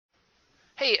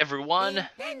Hey everyone,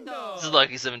 this is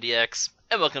LuckySevenDX,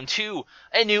 and welcome to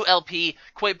a new LP,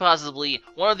 quite possibly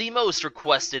one of the most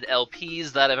requested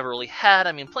LPs that I've ever really had.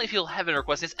 I mean, plenty of people have been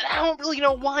requesting this, and I don't really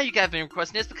know why you guys have been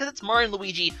requesting this, because it's Mario and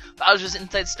Luigi, Bowser's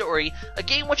Inside Story, a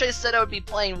game which I said I would be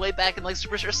playing way back in like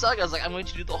Superstar Saga. I was like, I'm going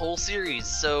to do the whole series,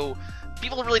 so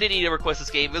people really didn't need to request this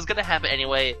game. It was going to happen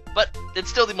anyway, but it's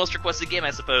still the most requested game,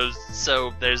 I suppose,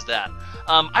 so there's that.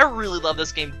 I really love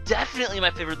this game. Definitely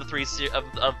my favorite of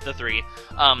the three.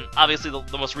 Obviously,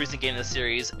 the most recent game in the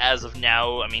series, as of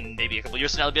now. I mean, maybe a couple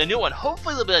years from now, there'll be a new one.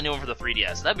 Hopefully, there'll be a new one for the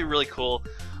 3DS. That'd be really cool.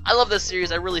 I love this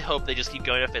series. I really hope they just keep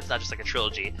going if it's not just like a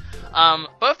trilogy.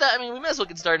 But with that, I mean, we might as well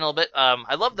get started in a little bit.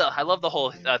 I love the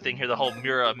whole thing here, the whole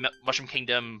Mira, Mushroom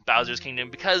Kingdom, Bowser's Kingdom,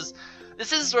 because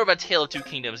this is sort of a tale of two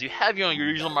kingdoms. You have your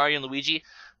usual Mario and Luigi,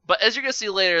 but as you're going to see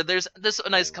later, there's a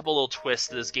nice couple little twists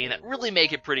to this game that really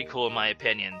make it pretty cool in my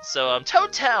opinion. So,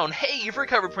 Toad Town, hey, you've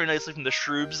recovered pretty nicely from the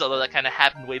shrooms, although that kind of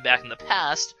happened way back in the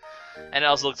past. And it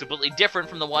also looks completely different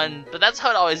from the one, but that's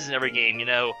how it always is in every game, you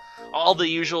know? All the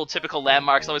usual typical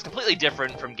landmarks are always completely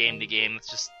different from game to game. It's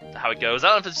just how it goes. I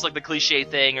don't know if it's just like the cliche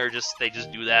thing or just they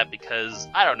just do that because,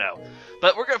 I don't know.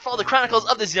 But we're going to follow the chronicles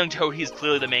of this young Toad. He's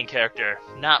clearly the main character.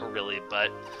 Not really,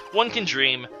 but one can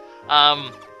dream.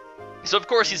 So of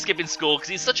course he's skipping school because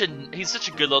he's such a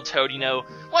good little toad, you know.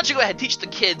 Why don't you go ahead and teach the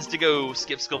kids to go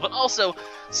skip school? But also,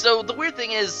 so the weird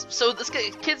thing is, so this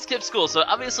kid skips school. So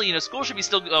obviously, you know, school should be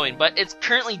still going, but it's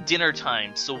currently dinner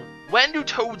time. So when do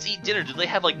toads eat dinner? Do they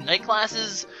have like night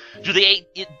classes? Do they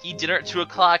eat dinner at 2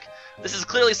 o'clock? This is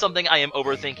clearly something I am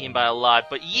overthinking by a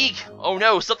lot. But yeek! Oh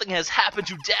no, something has happened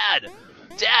to Dad.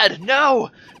 Dad,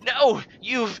 no,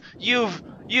 you've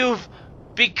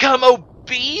become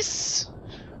obese.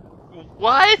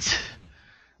 What?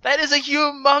 That is a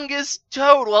humongous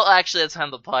toad! Well, actually, that's how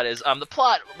the plot is. The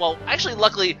plot, well, actually,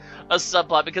 luckily, a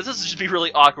subplot, because this would just be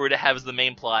really awkward to have as the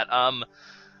main plot.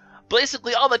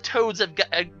 Basically, all the toads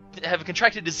have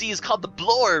contracted a disease called the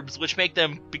blorbs, which make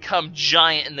them become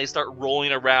giant, and they start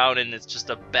rolling around, and it's just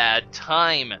a bad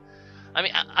time. I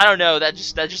mean, I don't know, that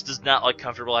just does not look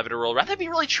comfortable having to roll around. That'd be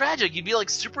really tragic. You'd be, like,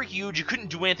 super huge, you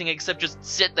couldn't do anything except just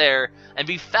sit there and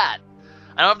be fat.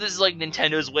 I don't know if this is like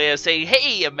Nintendo's way of saying,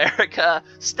 hey, America,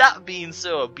 stop being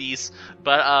so obese,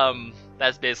 but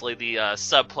that's basically the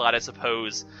subplot, I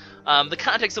suppose. The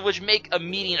context of which make a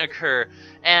meeting occur,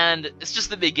 and it's just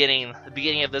the beginning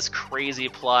of this crazy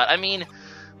plot. I mean,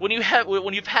 when you've had,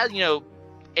 you know,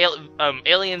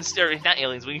 aliens, or not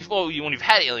aliens, when you've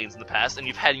had aliens in the past, and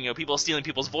you've had, you know, people stealing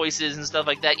people's voices and stuff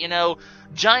like that, you know,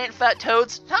 giant fat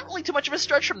toads, not really too much of a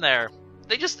stretch from there.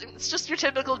 It's just your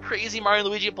typical crazy Mario and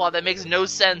Luigi plot that makes no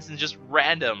sense and just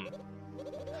random.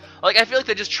 Like, I feel like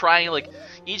they're just trying, like,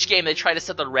 each game they try to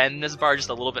set the randomness bar just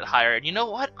a little bit higher, and you know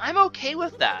what? I'm okay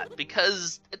with that,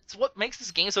 because it's what makes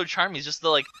this game so charming, is just the,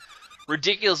 like,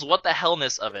 ridiculous what the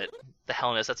hellness of it. The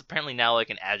hellness, that's apparently now, like,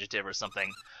 an adjective or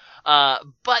something.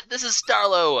 But this is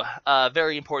Starlo, a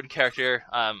very important character.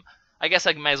 I guess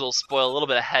I might as well spoil a little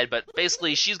bit ahead, but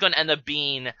basically she's going to end up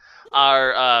being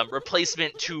our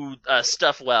replacement to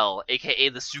Stuffwell, aka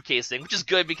the suitcase thing, which is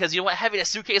good because, you know what, having a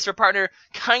suitcase for a partner,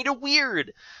 kind of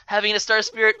weird. Having a Star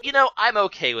Spirit, you know, I'm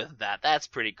okay with that. That's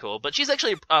pretty cool. But she's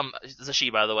actually, it's a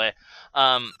she, by the way.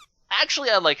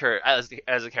 Actually, I like her as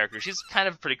a character. She's kind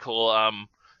of pretty cool.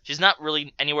 She's not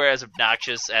really anywhere as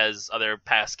obnoxious as other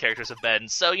past characters have been.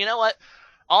 So, you know what?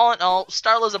 All in all,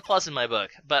 Starlo's a plus in my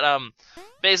book. But,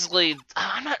 basically,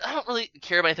 I don't really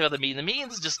care about anything about the meeting. The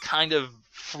meeting's just kind of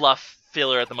fluff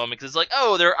filler at the moment, because it's like,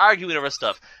 oh, they're arguing over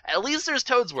stuff. At least there's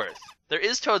Toadsworth. There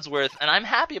is Toadsworth, and I'm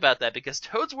happy about that, because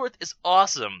Toadsworth is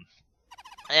awesome.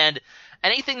 And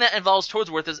anything that involves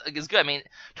Toadsworth is good. I mean,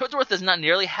 Toadsworth does not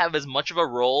nearly have as much of a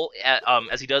role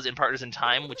as he does in Partners in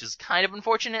Time, which is kind of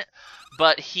unfortunate,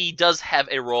 but he does have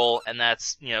a role, and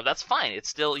that's, you know, that's fine. It's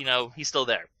still, you know, he's still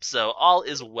there. So all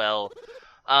is well.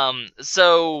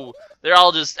 So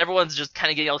everyone's just kind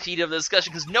of getting all heated of the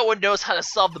discussion because no one knows how to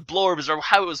solve the blorbs or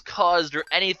how it was caused or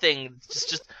anything. It's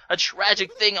just a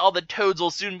tragic thing. All the toads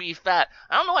will soon be fat.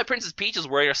 I don't know why Princess Peach is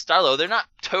worried or Starlo. They're not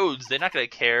toads. They're not going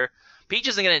to care. Peach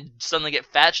isn't going to suddenly get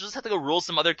fat. She'll just have to go rule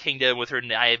some other kingdom with her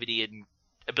naivety and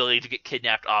ability to get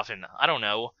kidnapped often. I don't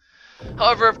know.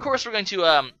 However, of course, we're going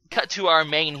to cut to our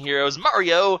main heroes,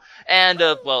 Mario and,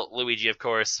 well, Luigi, of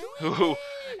course, who,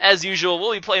 as usual,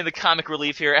 will be playing the comic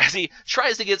relief here as he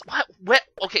tries to get...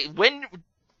 Okay,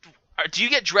 do you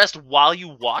get dressed while you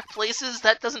walk places?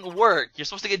 That doesn't work. You're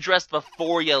supposed to get dressed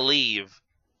before you leave.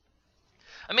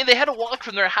 I mean, they had to walk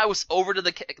from their house over to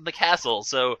the castle,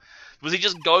 so was he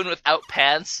just going without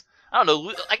pants? I don't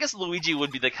know. I guess Luigi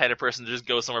would be the kind of person to just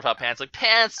go somewhere without pants. Like,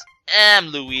 pants, I'm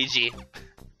Luigi.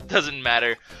 doesn't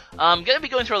matter. I'm gonna be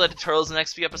going through all the tutorials in the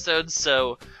next few episodes,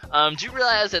 so do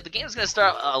realize that the game is gonna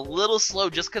start a little slow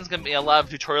just because it's gonna be a lot of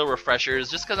tutorial refreshers.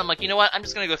 Just because I'm like, you know what? I'm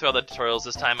just gonna go through all the tutorials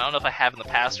this time. I don't know if I have in the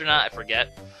past or not. I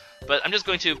forget. But I'm just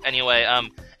going to anyway.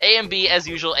 A and B, as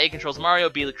usual. A controls Mario,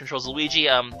 B controls Luigi.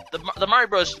 The Mario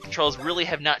Bros. Controls really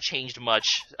have not changed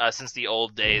much since the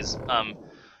old days.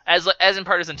 As in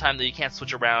Partners in Time, that you can't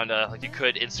switch around like you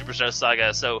could in Superstar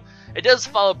Saga. So it does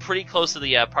follow pretty close to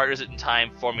the Partners in Time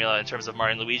formula in terms of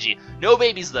Mario and Luigi. No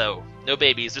babies though. No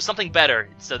babies. There's something better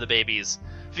instead of the babies.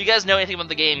 If you guys know anything about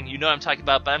the game, you know what I'm talking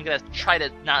about. But I'm gonna try to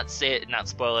not say it and not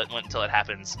spoil it until it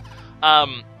happens.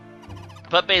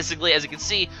 But basically, as you can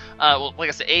see, well, like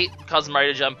I said, A causes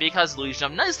Mario to jump, B causes Luigi to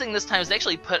jump. Nice thing this time is they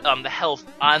actually put the health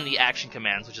on the action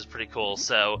commands, which is pretty cool.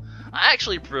 So I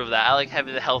actually approve of that. I like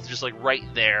having the health just like right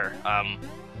there.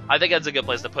 I think that's a good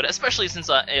place to put it, especially since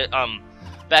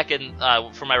back in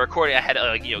for my recording, I had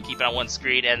to keep it on one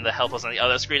screen and the health was on the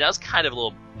other screen. That was kind of a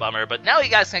little bummer, but now you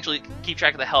guys can actually keep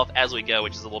track of the health as we go,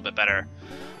 which is a little bit better.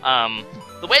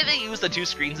 The way they use the two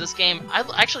screens in this game, I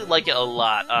actually like it a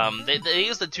lot. They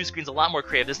use the two screens a lot more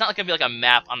creative. There's not going to be like a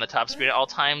map on the top screen at all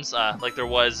times, like there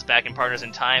was back in Partners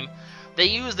in Time. They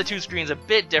use the two screens a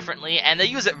bit differently, and they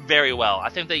use it very well. I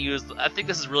think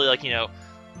this is really like,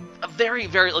 a very,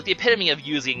 very, like the epitome of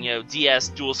using, DS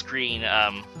dual screen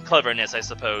cleverness, I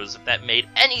suppose, if that made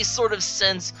any sort of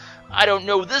sense. I don't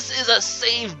know. This is a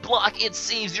save block. It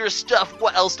saves your stuff.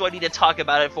 What else do I need to talk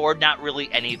about it for? Not really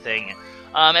anything.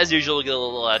 As usual, we'll get a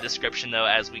little description, though,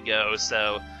 as we go.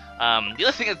 So, the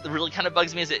other thing that really kind of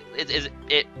bugs me is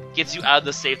it gets you out of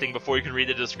the save thing before you can read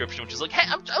the description, which is like, hey,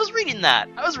 I was reading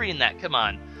that. Come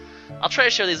on. I'll try to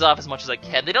show these off as much as I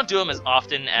can. They don't do them as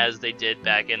often as they did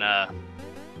back in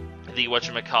the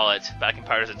whatchamacallit, back in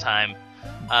Partners in Time.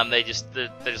 They're just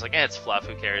like, it's fluff,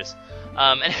 who cares?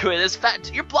 Anyway, this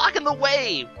you're blocking the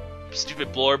way,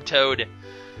 stupid blorb toad.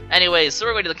 Anyways, so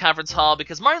we're going to the conference hall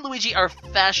because Mario and Luigi are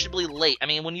fashionably late. I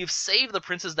mean, when you've saved the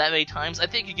princess that many times, I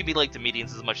think you can be late to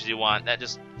meetings as much as you want. I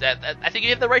think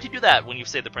you have the right to do that when you've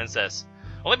saved the princess.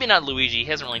 Well, maybe not Luigi. He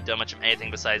hasn't really done much of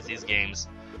anything besides these games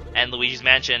and Luigi's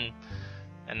Mansion,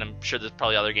 and I'm sure there's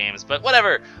probably other games, but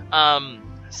whatever.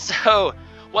 So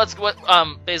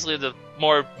basically the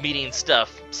more meeting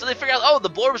stuff. So they figure out, the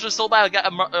blorbs are sold by a guy.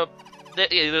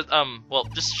 Well,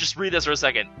 just read this for a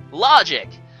second. Logic.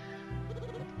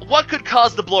 What could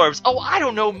cause the blorbs? Oh, I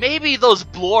don't know. Maybe those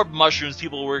blorb mushrooms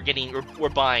people were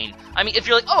buying. I mean, if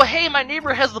you're like, oh, hey, my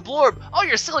neighbor has the blorb. Oh,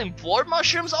 you're selling blorb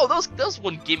mushrooms? Oh, those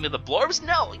wouldn't give me the blorbs.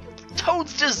 No,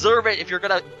 toads deserve it if you're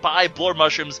gonna buy blorb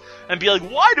mushrooms and be like,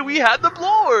 why do we have the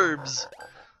blorbs?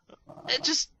 It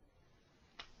just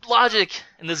logic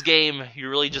in this game. You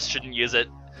really just shouldn't use it.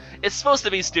 It's supposed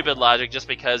to be stupid logic just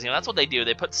because, that's what they do.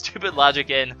 They put stupid logic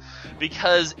in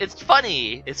because it's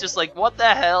funny. It's just like, what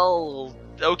the hell?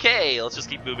 Okay, let's just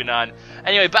keep moving on.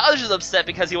 Anyway, Bowser's upset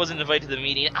because he wasn't invited to the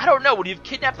meeting. I don't know, when you've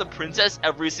kidnapped the princess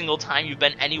every single time you've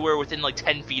been anywhere within like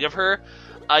 10 feet of her,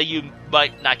 you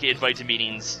might not get invited to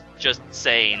meetings. Just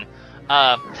saying.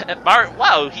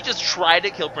 Wow, he just tried to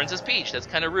kill Princess Peach. That's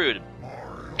kind of rude.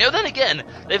 Then again,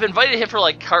 they've invited him for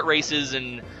like kart races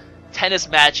and tennis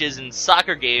matches and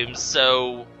soccer games,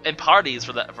 and parties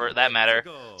for that matter.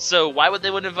 So why would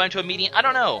they wouldn't invite him to a meeting? I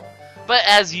don't know. But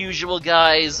as usual,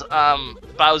 guys,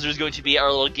 Bowser's going to be our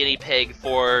little guinea pig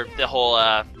for the whole,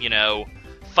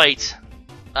 fight.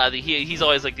 He's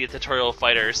always like the tutorial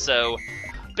fighter. So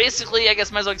basically, I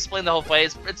guess might as well explain the whole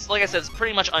fight. It's like I said, it's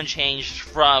pretty much unchanged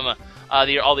from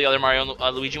all the other Mario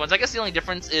and Luigi ones. I guess the only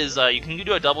difference is you can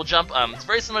do a double jump. It's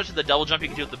very similar to the double jump you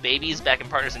can do with the babies back in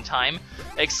Partners in Time,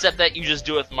 except that you just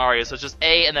do it with Mario. So it's just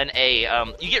A and then A.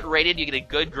 You get rated. You get a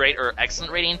good, great, or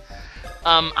excellent rating.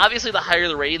 Obviously, the higher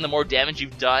the rating, the more damage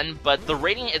you've done, but the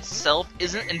rating itself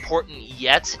isn't important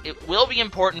yet. It will be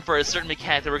important for a certain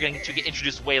mechanic that we're going to get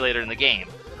introduced way later in the game.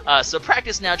 So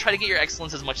practice now. Try to get your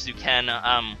excellence as much as you can.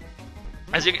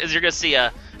 As you're going to see,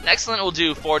 an excellent will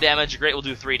do 4 damage, a great will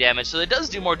do 3 damage, so it does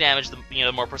do more damage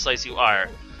the more precise you are.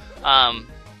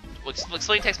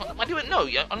 Explain text. Why do it? No,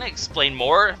 I'm going to explain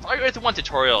more. I go through one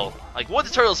tutorial. Like, one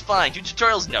tutorial's fine. 2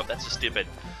 tutorials? No, that's just stupid.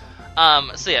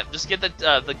 So yeah, just get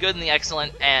the good and the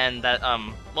excellent, and that,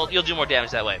 you'll do more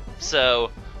damage that way.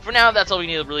 So, for now, that's all we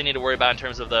really need to worry about in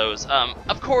terms of those.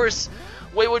 Of course,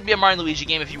 it would be a Mario and Luigi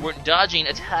game if you weren't dodging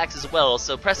attacks as well,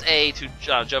 so press A to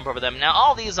jump over them. Now,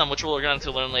 all these, which we're going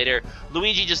to learn later,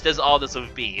 Luigi just does all this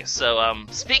with B. So,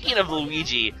 speaking of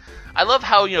Luigi, I love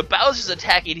how, Bowser's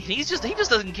attacking, he just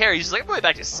doesn't care, he's just like, I'm going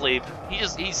back to sleep.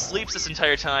 He sleeps this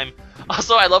entire time.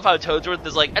 Also, I love how Toadsworth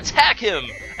is like, attack him!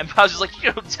 And Bowser's like,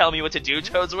 you don't tell me what to do,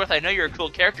 Toadsworth. I know you're a cool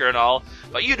character and all,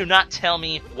 but you do not tell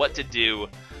me what to do.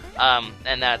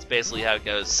 And that's basically how it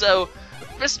goes. So,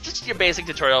 just your basic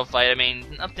tutorial fight. I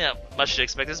mean, nothing much to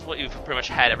expect. This is what you've pretty much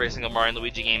had every single Mario and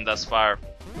Luigi game thus far.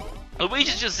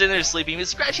 Luigi's just sitting there sleeping. He's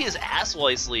scratching his ass while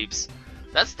he sleeps.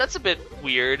 That's a bit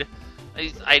weird.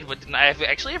 I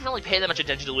actually haven't really paid that much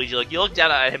attention to Luigi. Like, you look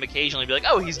down at him occasionally and be like,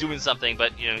 oh, he's doing something,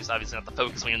 but, you know, he's obviously not the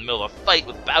focus when you're in the middle of a fight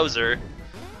with Bowser.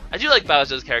 I do like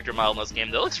Bowser's character model in this game,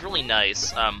 though. It looks really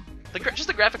nice. Just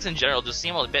the graphics in general just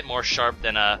seem a bit more sharp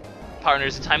than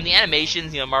Partners in Time. The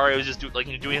animations, you know, Mario's just doing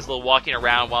his little walking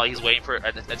around while he's waiting for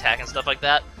an attack and stuff like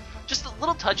that. Just the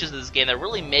little touches of this game that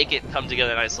really make it come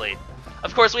together nicely.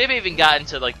 Of course, we haven't even gotten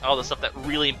to like all the stuff that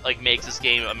really like makes this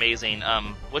game amazing,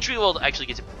 which we will actually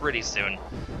get to pretty soon.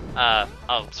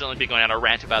 I'll certainly be going on a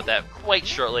rant about that quite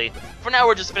shortly. For now,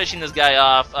 we're just finishing this guy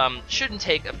off. Shouldn't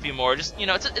take a few more. Just, you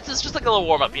know, it's just like a little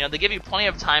warm up. You know, they give you plenty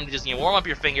of time to just, you know, warm up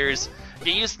your fingers,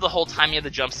 get used to the whole timing of the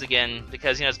jumps again,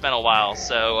 because, you know, it's been a while.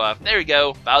 So there we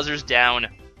go. Bowser's down.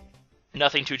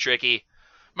 Nothing too tricky.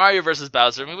 Mario versus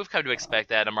Bowser. I mean, we've come to expect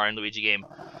that in a Mario and Luigi game.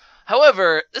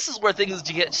 However, this is where things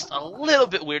get just a little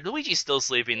bit weird. Luigi's still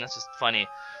sleeping. That's just funny.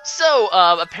 So,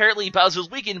 apparently Bowser's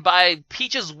weakened by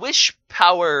Peach's wish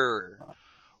power.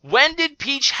 When did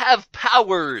Peach have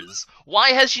powers? Why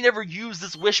has she never used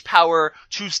this wish power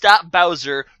to stop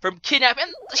Bowser from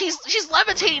kidnapping? And she's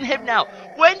levitating him now.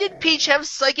 When did Peach have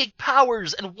psychic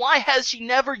powers, and why has she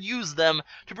never used them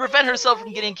to prevent herself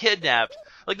from getting kidnapped?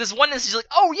 Like, this one instance, she's like,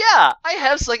 oh yeah, I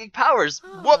have psychic powers.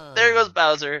 Whoop, there goes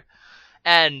Bowser.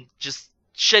 And just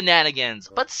shenanigans.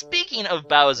 But speaking of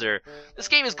Bowser, this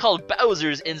game is called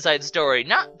Bowser's Inside Story,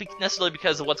 not necessarily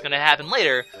because of what's going to happen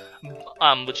later,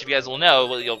 which you guys will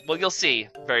know, you'll see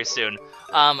very soon.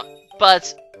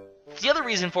 But the other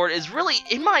reason for it is really,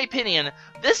 in my opinion,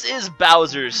 this is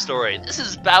Bowser's story. This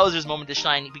is Bowser's moment to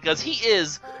shine because he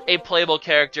is a playable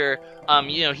character.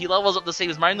 You know, he levels up the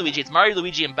same as Mario and Luigi. It's Mario,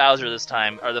 Luigi, and Bowser this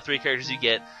time are the three characters you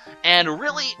get. And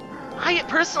really, I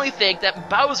personally think that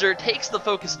Bowser takes the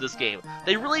focus of this game.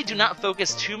 They really do not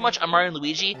focus too much on Mario and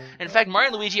Luigi. In fact, Mario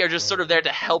and Luigi are just sort of there to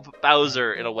help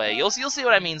Bowser in a way. You'll see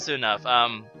what I mean soon enough.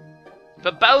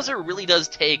 But Bowser really does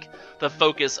take the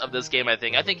focus of this game, I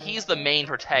think. I think he's the main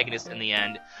protagonist in the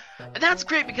end. And that's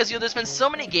great because, you know, there's been so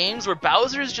many games where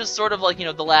Bowser's just sort of like, you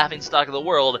know, the laughingstock of the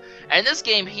world. And in this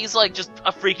game, he's like just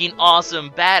a freaking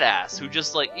awesome badass who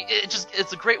just like,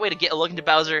 it's a great way to get a look into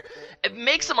Bowser. It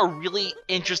makes him a really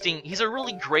interesting, he's a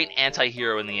really great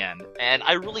anti-hero in the end. And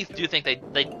I really do think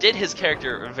they did his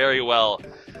character very well.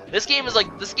 This game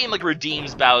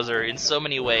redeems Bowser in so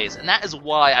many ways, and that is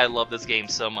why I love this game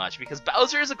so much, because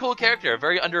Bowser is a cool character, a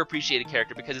very underappreciated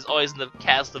character, because he's always in the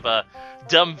cast of a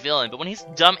dumb villain, but when he's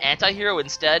dumb anti-hero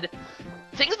instead,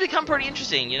 things become pretty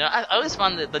interesting, you know. I always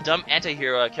found the dumb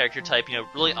anti-hero character type, you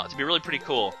know, to be really pretty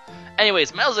cool.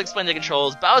 Anyways, Miles explained the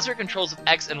controls. Bowser controls with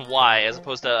X and Y, as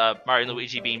opposed to Mario and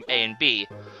Luigi being A and B.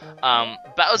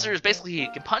 Bowser is basically, he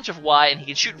can punch with Y, and he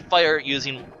can shoot fire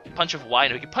using punch with Y,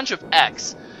 and he can punch with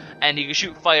X. And you can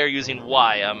shoot fire using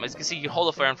Y. As you can see, you can hold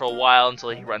the fire on for a while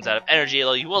until he runs out of energy,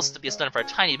 although you will be stunned for a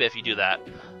tiny bit if you do that.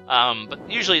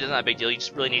 But usually it's not a big deal, you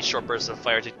just really need short bursts of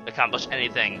fire to accomplish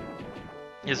anything.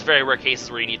 There's very rare cases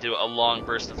where you need to do a long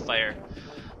burst of fire.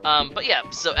 But yeah,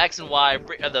 so X and Y,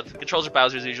 the controls are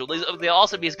Bowser as usual. They'll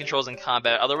also be his controls in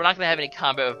combat, although we're not going to have any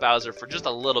combat with Bowser for just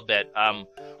a little bit.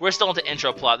 We're still into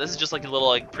intro plot. This is just like a little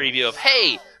like preview of,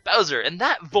 hey, Bowser, and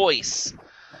that voice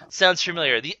sounds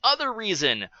familiar. The other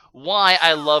reason why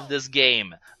I love this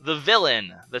game, the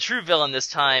villain, the true villain this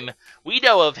time, we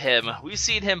know of him. We've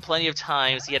seen him plenty of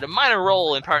times. He had a minor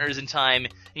role in Partners in Time.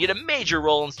 He had a major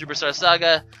role in Superstar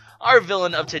Saga. Our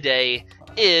villain of today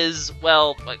is,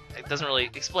 well, it doesn't really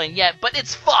explain yet, but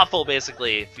it's Fawful,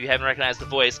 basically, if you haven't recognized the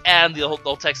voice, and the whole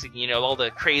texting, you know, all the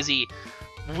crazy,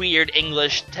 weird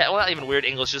English, well, not even weird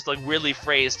English, just, like, weirdly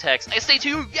phrased text. I say to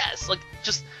you, yes! Like,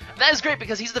 just, that is great,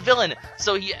 because he's the villain,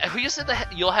 so who you said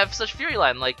that you'll have such Fury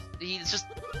Line, like, he's just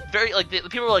very, like, the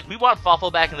people were like, we want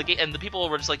Fawful back in the game, and the people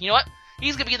were just like, you know what?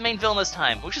 He's gonna be the main villain this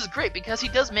time, which is great because he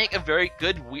does make a very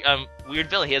good weird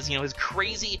villain. He has, you know, his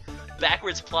crazy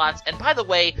backwards plots. And by the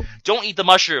way, don't eat the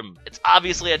mushroom. It's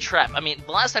obviously a trap. I mean,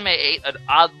 the last time I ate an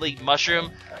oddly mushroom,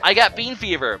 I got bean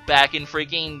fever back in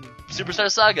freaking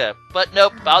Superstar Saga. But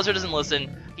nope, Bowser doesn't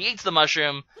listen. He eats the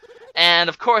mushroom, and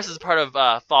of course, as part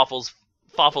of Fawful's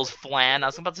flan. I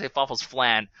was about to say Fawful's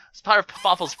flan. It's part of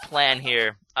Fawful's plan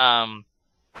here.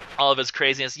 All of his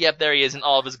craziness. Yep, there he is in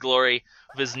all of his glory.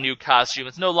 Of his new costume.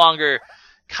 It's no longer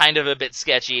kind of a bit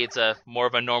sketchy. It's a more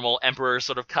of a normal emperor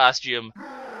sort of costume.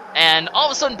 And all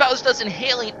of a sudden, Bowser starts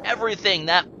inhaling everything.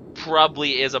 That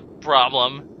probably is a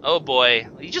problem. Oh boy,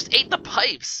 he just ate the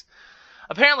pipes.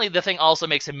 Apparently, the thing also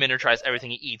makes him miniaturize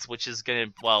everything he eats, which is going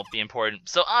to, well, be important.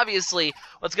 So obviously,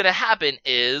 what's going to happen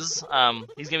is he's going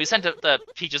to be sent to the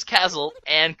Peach's castle,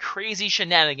 and crazy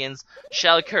shenanigans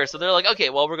shall occur. So they're like, okay,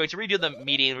 well, we're going to redo the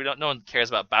meeting. No one cares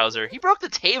about Bowser. He broke the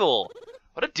table.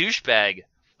 What a douchebag.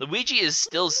 Luigi is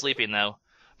still sleeping, though.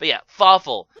 But yeah,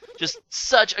 Fawful, just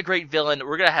such a great villain.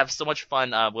 We're going to have so much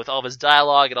fun with all of his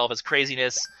dialogue and all of his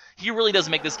craziness. He really does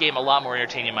make this game a lot more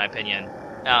entertaining, in my opinion.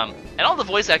 And all the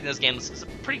voice acting in this game is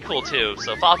pretty cool, too.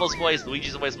 So Fawful's voice,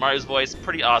 Luigi's voice, Mario's voice,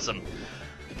 pretty awesome.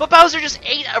 But Bowser just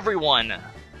ate everyone.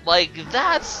 Like,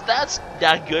 that's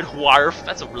not good. Wharf.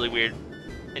 That's a really weird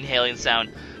inhaling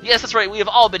sound. Yes, that's right, we have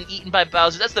all been eaten by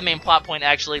Bowser. That's the main plot point,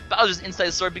 actually. Bowser's inside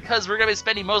the story, because we're going to be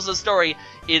spending most of the story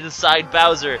inside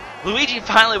Bowser. Luigi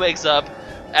finally wakes up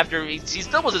after he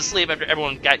still was asleep after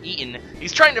everyone got eaten.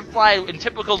 He's trying to fly in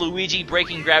typical Luigi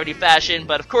breaking gravity fashion,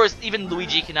 but of course, even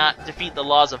Luigi cannot defeat the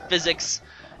laws of physics.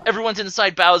 Everyone's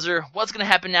inside Bowser. What's going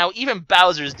to happen now? Even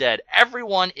Bowser's dead.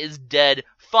 Everyone is dead.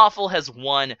 Fawful has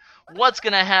won. What's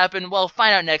going to happen? Well,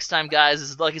 find out next time, guys. This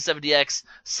is LuckySevenDX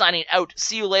signing out.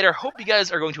 See you later. Hope you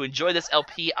guys are going to enjoy this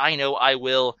LP. I know I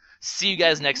will. See you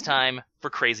guys next time for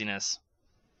craziness.